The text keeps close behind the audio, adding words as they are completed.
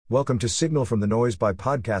Welcome to Signal from the Noise by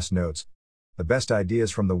Podcast Notes, the best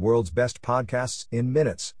ideas from the world's best podcasts in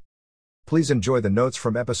minutes. Please enjoy the notes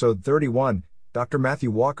from episode 31, Dr.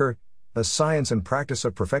 Matthew Walker, The Science and Practice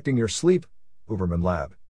of Perfecting Your Sleep, Huberman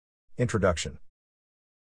Lab. Introduction.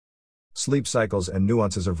 Sleep cycles and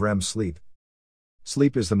nuances of REM sleep.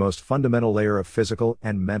 Sleep is the most fundamental layer of physical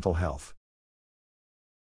and mental health.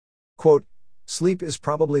 Quote, "Sleep is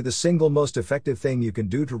probably the single most effective thing you can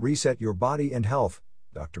do to reset your body and health."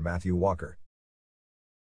 Dr. Matthew Walker.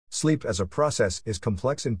 Sleep as a process is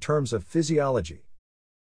complex in terms of physiology.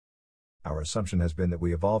 Our assumption has been that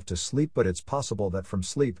we evolved to sleep, but it's possible that from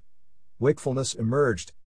sleep, wakefulness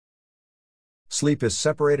emerged. Sleep is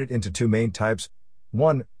separated into two main types: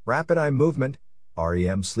 1. Rapid eye movement,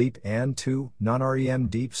 REM sleep, and 2. Non-REM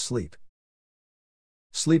deep sleep.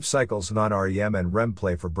 Sleep cycles, non-REM and REM,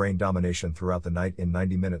 play for brain domination throughout the night in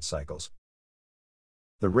 90-minute cycles.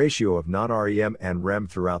 The ratio of non-REM and REM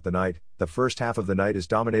throughout the night: the first half of the night is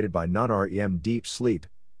dominated by non-REM deep sleep.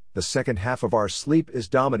 The second half of our sleep is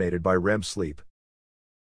dominated by REM sleep.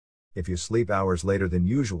 If you sleep hours later than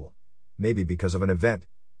usual, maybe because of an event,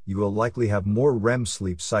 you will likely have more REM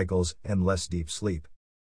sleep cycles and less deep sleep.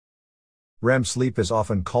 REM sleep is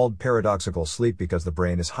often called paradoxical sleep because the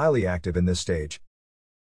brain is highly active in this stage.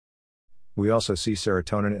 We also see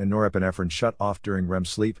serotonin and norepinephrine shut off during REM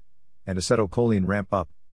sleep, and acetylcholine ramp up.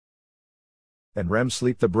 In REM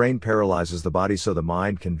sleep, the brain paralyzes the body so the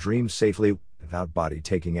mind can dream safely without body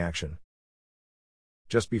taking action.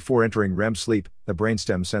 Just before entering REM sleep, the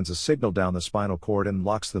brainstem sends a signal down the spinal cord and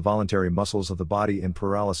locks the voluntary muscles of the body in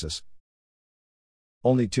paralysis.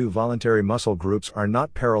 Only two voluntary muscle groups are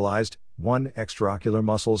not paralyzed: 1. Extraocular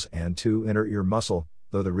muscles and 2. Inner ear muscle,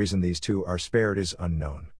 though the reason these two are spared is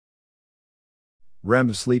unknown.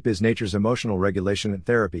 REM sleep is nature's emotional regulation and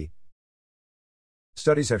therapy.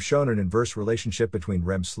 Studies have shown an inverse relationship between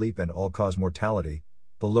REM sleep and all-cause mortality.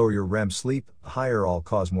 The lower your REM sleep, the higher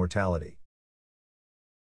all-cause mortality.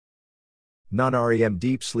 Non-REM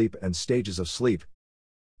deep sleep and stages of sleep.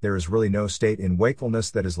 There is really no state in wakefulness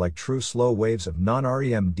that is like true slow waves of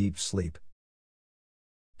non-REM deep sleep.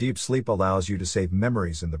 Deep sleep allows you to save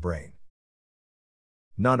memories in the brain.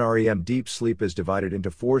 Non-REM deep sleep is divided into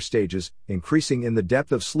 4 stages, increasing in the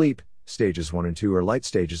depth of sleep. Stages 1 and 2 are light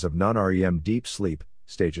stages of non-REM deep sleep.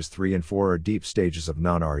 Stages 3 and 4 are deep stages of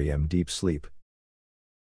non-REM deep sleep.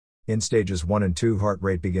 In stages 1 and 2, heart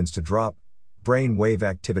rate begins to drop, brain wave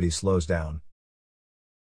activity slows down.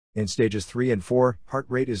 In stages 3 and 4, heart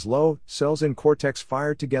rate is low, cells in cortex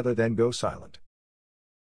fire together then go silent.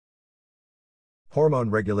 Hormone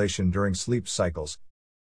regulation during sleep cycles.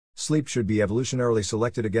 Sleep should be evolutionarily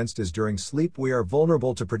selected against, as during sleep we are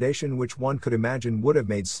vulnerable to predation, which one could imagine would have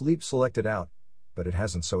made sleep selected out, but it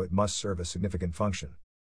hasn't, so it must serve a significant function.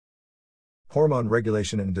 Hormone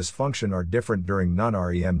regulation and dysfunction are different during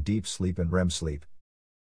non-REM deep sleep and REM sleep.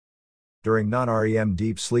 During non-REM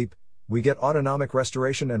deep sleep, we get autonomic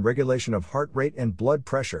restoration and regulation of heart rate and blood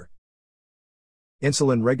pressure.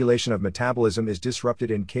 Insulin regulation of metabolism is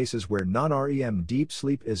disrupted in cases where non-REM deep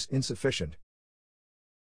sleep is insufficient.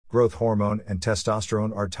 Growth hormone and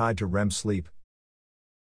testosterone are tied to REM sleep.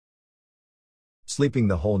 Sleeping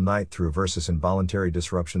the whole night through versus involuntary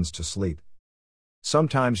disruptions to sleep.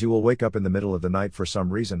 Sometimes you will wake up in the middle of the night for some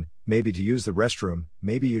reason, maybe to use the restroom,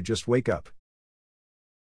 maybe you just wake up.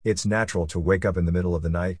 It's natural to wake up in the middle of the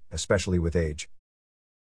night, especially with age.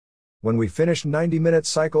 When we finish 90-minute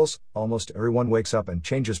cycles, almost everyone wakes up and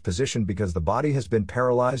changes position because the body has been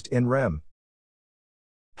paralyzed in REM.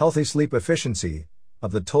 Healthy sleep efficiency.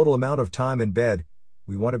 Of the total amount of time in bed,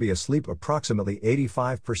 we want to be asleep approximately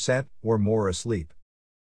 85% or more asleep.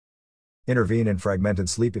 Intervene in fragmented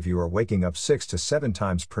sleep if you are waking up 6 to 7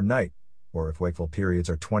 times per night, or if wakeful periods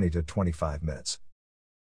are 20 to 25 minutes.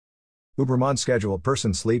 Huberman schedule.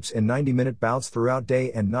 Person sleeps in 90-minute bouts throughout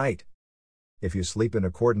day and night. If you sleep in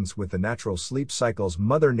accordance with the natural sleep cycles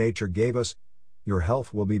Mother Nature gave us, your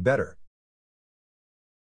health will be better.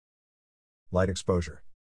 Light exposure.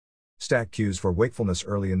 Stack cues for wakefulness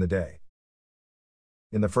early in the day.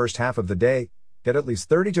 In the first half of the day, get at least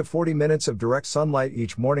 30 to 40 minutes of direct sunlight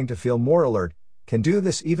each morning to feel more alert. Can do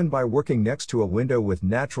this even by working next to a window with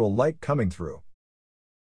natural light coming through.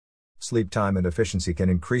 Sleep time and efficiency can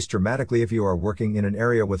increase dramatically if you are working in an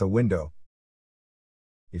area with a window.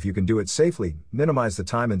 If you can do it safely, minimize the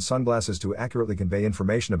time in sunglasses to accurately convey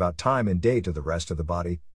information about time and day to the rest of the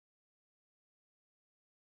body.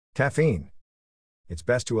 Caffeine. It's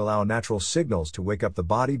best to allow natural signals to wake up the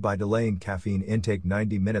body by delaying caffeine intake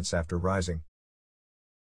 90 minutes after rising.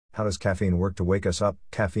 How does caffeine work to wake us up?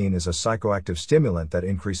 Caffeine is a psychoactive stimulant that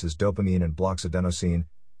increases dopamine and blocks adenosine,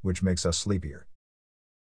 which makes us sleepier.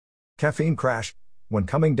 Caffeine crash. When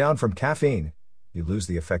coming down from caffeine, you lose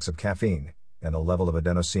the effects of caffeine, and the level of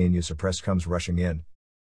adenosine you suppressed comes rushing in.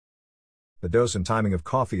 The dose and timing of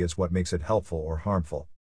coffee is what makes it helpful or harmful.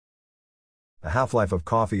 The half-life of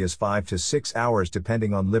coffee is 5 to 6 hours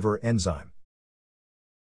depending on liver enzyme.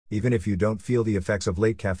 Even if you don't feel the effects of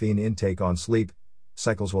late caffeine intake on sleep,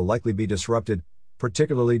 cycles will likely be disrupted,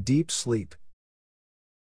 particularly deep sleep.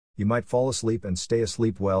 You might fall asleep and stay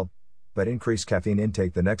asleep well, but increase caffeine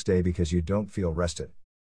intake the next day because you don't feel rested.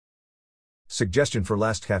 Suggestion for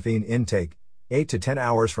last caffeine intake: 8 to 10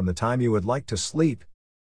 hours from the time you would like to sleep.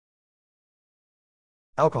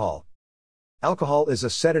 Alcohol. Alcohol is a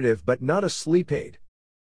sedative but not a sleep aid.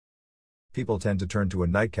 People tend to turn to a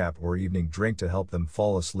nightcap or evening drink to help them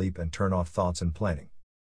fall asleep and turn off thoughts and planning.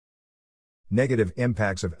 Negative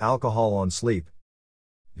impacts of alcohol on sleep.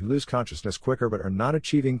 You lose consciousness quicker but are not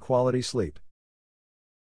achieving quality sleep.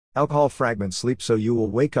 Alcohol fragments sleep, so you will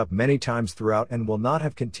wake up many times throughout and will not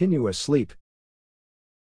have continuous sleep.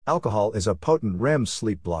 Alcohol is a potent REM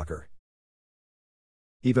sleep blocker.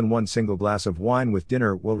 Even one single glass of wine with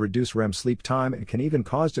dinner will reduce REM sleep time and can even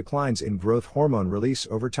cause declines in growth hormone release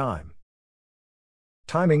over time.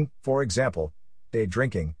 Timing, for example, day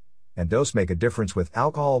drinking, and dose make a difference with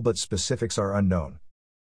alcohol, but specifics are unknown.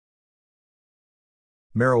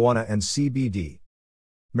 Marijuana and CBD.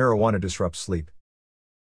 Marijuana disrupts sleep.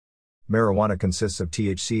 Marijuana consists of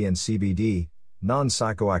THC and CBD,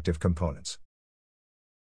 non-psychoactive components.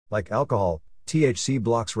 Like alcohol, THC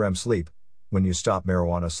blocks REM sleep. When you stop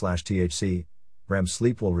marijuana/THC, REM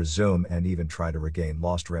sleep will resume and even try to regain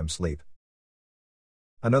lost REM sleep.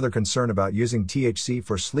 Another concern about using THC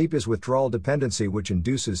for sleep is withdrawal dependency, which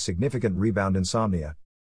induces significant rebound insomnia.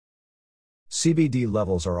 CBD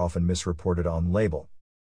levels are often misreported on label.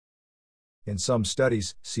 In some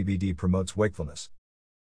studies, CBD promotes wakefulness.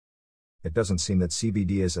 It doesn't seem that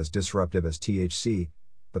CBD is as disruptive as THC,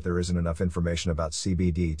 but there isn't enough information about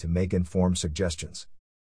CBD to make informed suggestions.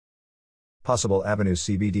 Possible avenues: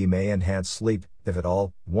 CBD may enhance sleep, if at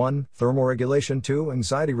all. 1. Thermoregulation. 2.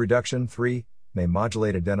 Anxiety reduction. 3. May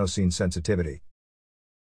modulate adenosine sensitivity.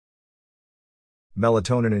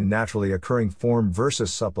 Melatonin in naturally occurring form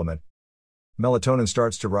versus supplement. Melatonin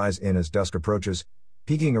starts to rise in as dusk approaches,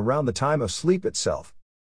 peaking around the time of sleep itself.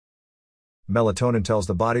 Melatonin tells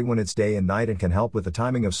the body when it's day and night and can help with the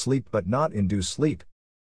timing of sleep but not induce sleep.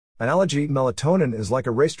 Analogy: melatonin is like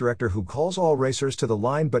a race director who calls all racers to the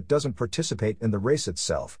line but doesn't participate in the race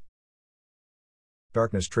itself.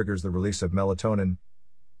 Darkness triggers the release of melatonin.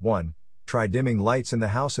 1. Try dimming lights in the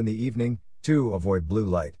house in the evening. 2. Avoid blue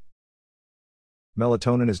light.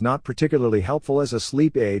 Melatonin is not particularly helpful as a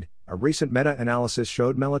sleep aid. A recent meta-analysis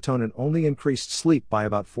showed melatonin only increased sleep by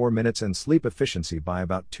about 4 minutes and sleep efficiency by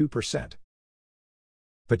about 2%.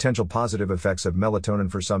 Potential positive effects of melatonin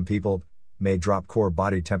for some people: may drop core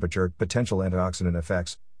body temperature. Potential antioxidant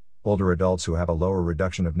effects: older adults who have a lower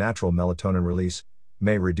reduction of natural melatonin release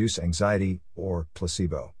may reduce anxiety, or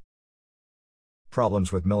placebo.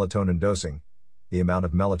 Problems with melatonin dosing: the amount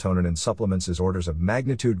of melatonin in supplements is orders of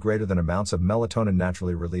magnitude greater than amounts of melatonin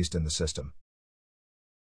naturally released in the system.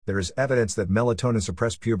 There is evidence that melatonin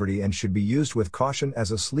suppress puberty and should be used with caution as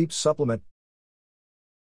a sleep supplement.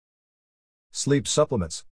 Sleep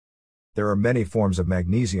supplements. There are many forms of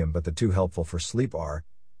magnesium, but the two helpful for sleep are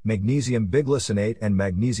magnesium biglycinate and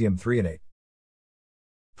magnesium threonate.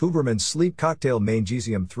 Huberman's Sleep Cocktail: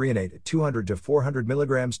 magnesium threonate at 200 to 400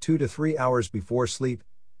 mg 2 to 3 hours before sleep,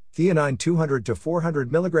 theanine 200 to 400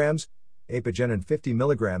 mg, apigenin 50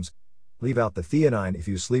 mg. Leave out the theanine if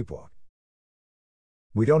you sleepwalk.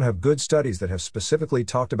 We don't have good studies that have specifically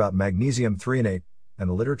talked about magnesium threonate, and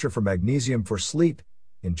the literature for magnesium for sleep,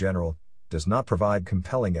 in general, does not provide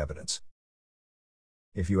compelling evidence.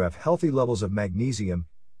 If you have healthy levels of magnesium,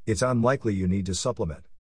 it's unlikely you need to supplement.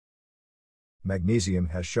 Magnesium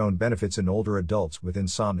has shown benefits in older adults with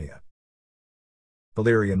insomnia.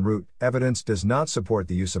 Valerian root: evidence does not support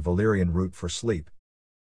the use of valerian root for sleep.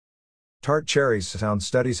 Tart cherries: sound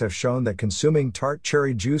studies have shown that consuming tart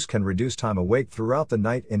cherry juice can reduce time awake throughout the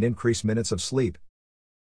night and increase minutes of sleep.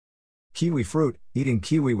 Kiwi fruit: eating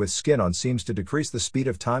kiwi with skin on seems to decrease the speed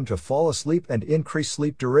of time to fall asleep and increase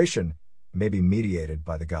sleep duration, may be mediated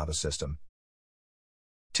by the GABA system.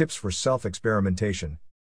 Tips for self-experimentation: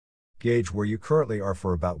 gauge where you currently are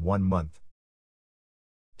for about 1 month.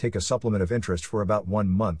 Take a supplement of interest for about 1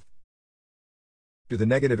 month. Do the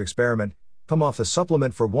negative experiment: come off the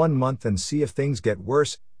supplement for 1 month and see if things get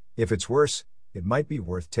worse. If it's worse, it might be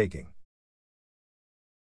worth taking.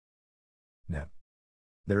 NAP.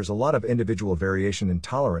 There is a lot of individual variation in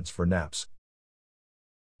tolerance for naps.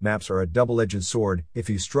 Naps are a double-edged sword. If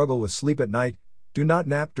you struggle with sleep at night, Do not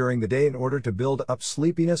nap during the day in order to build up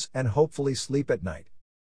sleepiness and hopefully sleep at night.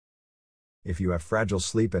 If you have fragile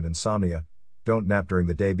sleep and insomnia, don't nap during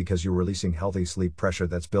the day because you're releasing healthy sleep pressure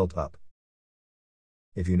that's built up.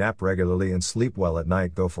 If you nap regularly and sleep well at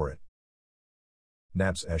night, go for it.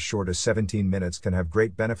 Naps as short as 17 minutes can have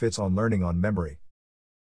great benefits on learning on memory.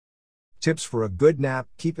 Tips for a good nap: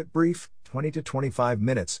 keep it brief, 20 to 25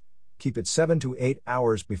 minutes. Keep it 7 to 8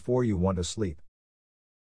 hours before you want to sleep.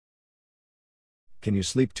 Can you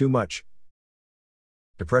sleep too much?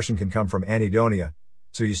 Depression can come from anhedonia,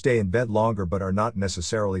 so you stay in bed longer but are not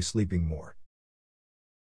necessarily sleeping more.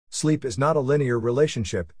 Sleep is not a linear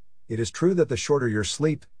relationship. It is true that the shorter your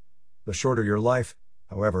sleep, the shorter your life.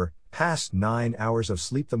 However, past 9 hours of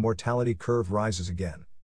sleep, the mortality curve rises again.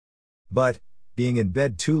 But, being in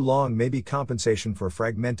bed too long may be compensation for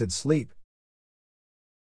fragmented sleep.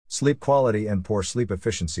 Sleep quality and poor sleep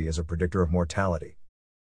efficiency is a predictor of mortality.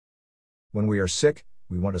 When we are sick,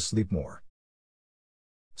 we want to sleep more.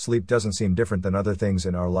 Sleep doesn't seem different than other things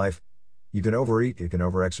in our life. You can overeat, you can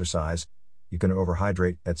overexercise, you can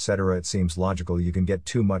overhydrate, etc. It seems logical you can get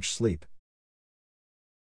too much sleep.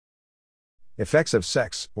 Effects of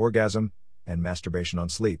sex, orgasm, and masturbation on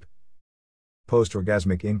sleep.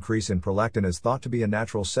 Post-orgasmic increase in prolactin is thought to be a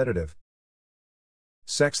natural sedative.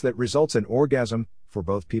 Sex that results in orgasm, for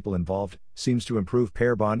both people involved, seems to improve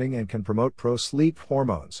pair bonding and can promote pro-sleep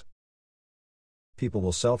hormones. People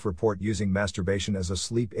will self-report using masturbation as a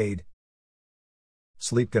sleep aid.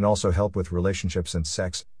 Sleep can also help with relationships and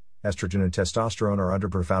sex. Estrogen and testosterone are under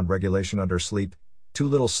profound regulation under sleep. Too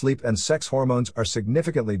little sleep and sex hormones are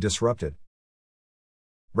significantly disrupted.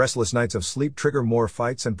 Restless nights of sleep trigger more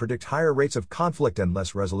fights and predict higher rates of conflict and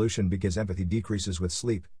less resolution because empathy decreases with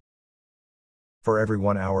sleep. For every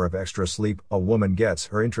 1 hour of extra sleep a woman gets,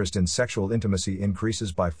 her interest in sexual intimacy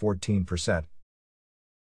increases by 14%.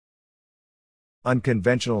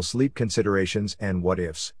 Unconventional sleep considerations and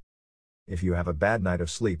what-ifs. If you have a bad night of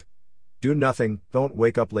sleep, do nothing, don't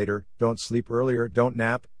wake up later, don't sleep earlier, don't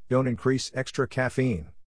nap, don't increase extra caffeine.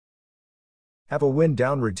 Have a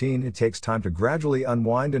wind-down routine. It takes time to gradually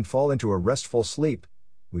unwind and fall into a restful sleep.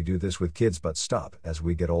 We do this with kids but stop as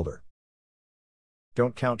we get older.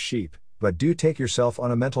 Don't count sheep, but do take yourself on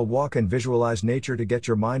a mental walk and visualize nature to get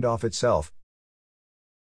your mind off itself.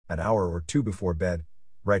 An hour or two before bed,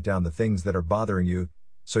 write down the things that are bothering you,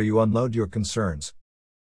 so you unload your concerns.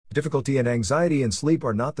 Difficulty and anxiety in sleep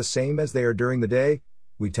are not the same as they are during the day.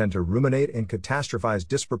 We tend to ruminate and catastrophize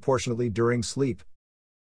disproportionately during sleep.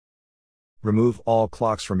 Remove all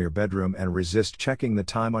clocks from your bedroom and resist checking the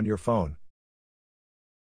time on your phone.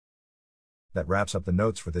 That wraps up the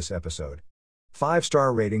notes for this episode.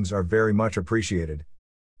 5-star ratings are very much appreciated.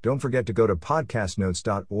 Don't forget to go to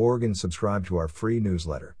podcastnotes.org and subscribe to our free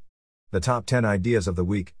newsletter. The top 10 ideas of the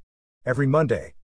week. Every Monday.